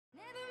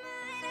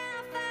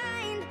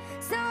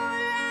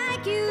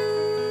like you.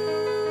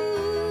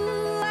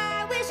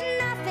 I wish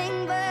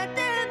nothing but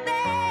the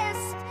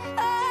best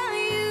of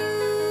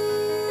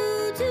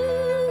you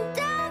too.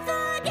 Don't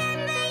forget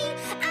me,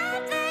 I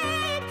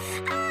beg.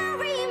 I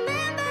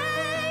remember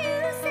you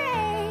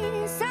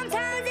say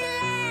sometimes it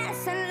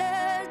lasts and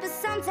loves, but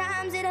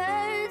sometimes it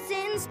hurts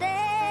instead.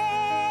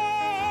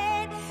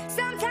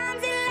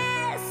 Sometimes it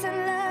lasts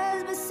and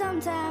loves, but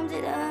sometimes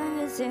it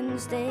hurts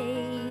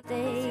instead.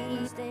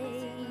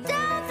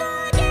 Don't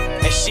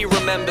forget me. And she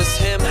remembers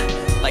him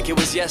like it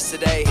was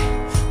yesterday,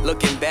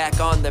 looking back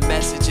on the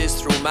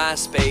messages through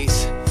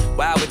MySpace.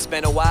 Wow, it's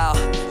been a while.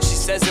 She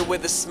says it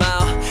with a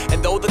smile,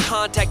 and though the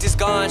contact is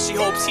gone, she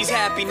hopes he's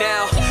happy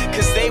now.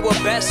 Cause they were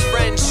best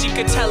friends, she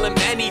could tell him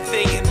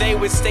anything, and they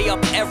would stay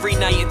up every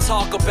night and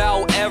talk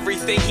about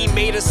everything. He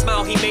made her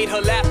smile, he made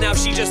her laugh, now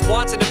she just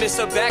wants him to miss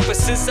her back. But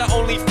since they're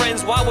only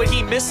friends, why would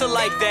he miss her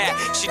like that?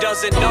 She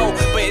doesn't know,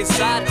 but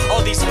inside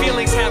all these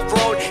feelings have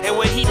grown. And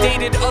when he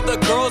dated other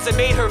girls, it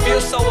made her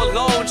feel so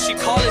alone. She'd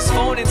call his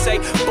phone and say,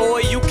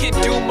 boy, you can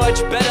do much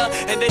better.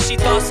 And then she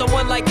thought,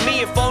 someone like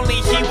me, if only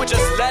he would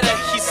just let her.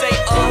 He'd say,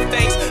 oh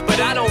thanks, but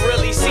I don't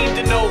really seem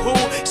to know who.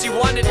 She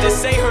wanted to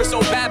say her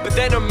so bad, but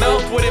then her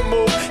mouth wouldn't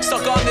move.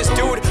 Stuck on this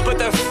dude, but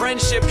their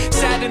friendship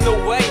sat in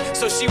the way.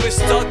 So she was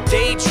stuck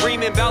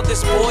daydreaming about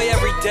this boy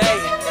every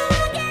day.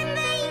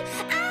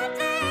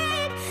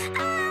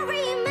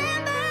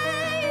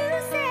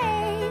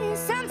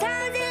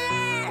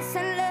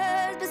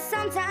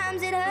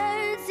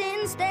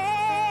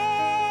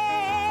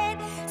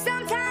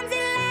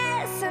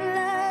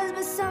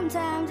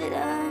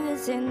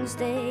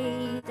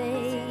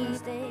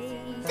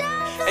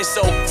 And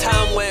so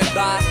time went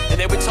by, and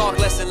they would talk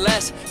less and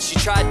less. She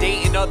tried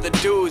dating other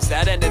dudes,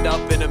 that ended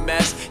up in a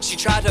mess. She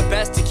tried her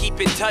best to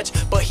keep in touch,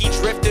 but he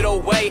drifted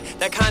away.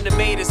 That kinda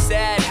made her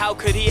sad, how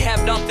could he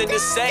have nothing to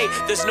say?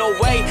 There's no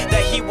way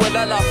that he would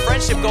let our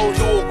friendship go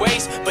to a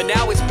waste. But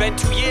now it's been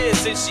 2 years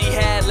since she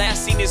had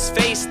last seen his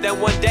face.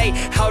 Then one day,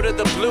 out of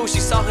the blue, she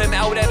saw him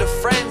out at her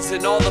friends,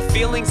 and all the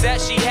feelings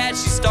that she had,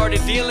 she started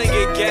feeling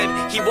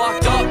again. He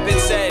walked up and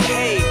said,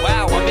 hey,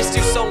 wow, I missed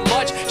you so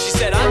much. She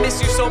said, I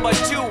miss you so much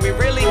too, we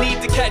really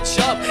need to catch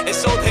up. And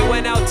so they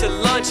went out to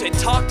lunch and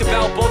talked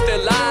about both their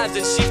lives.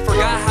 And she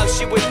forgot how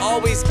she would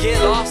always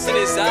get lost in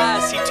his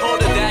eyes. He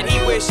told her that he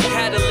wished he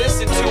had to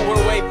listen to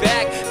her way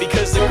back,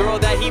 because the girl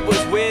that he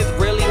was with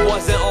really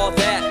wasn't all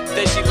that.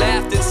 Then she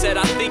laughed and said,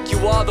 I think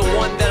you are the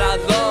one that I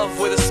love.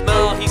 With a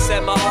smile he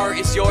said, my heart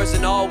is yours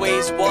and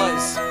always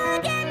was.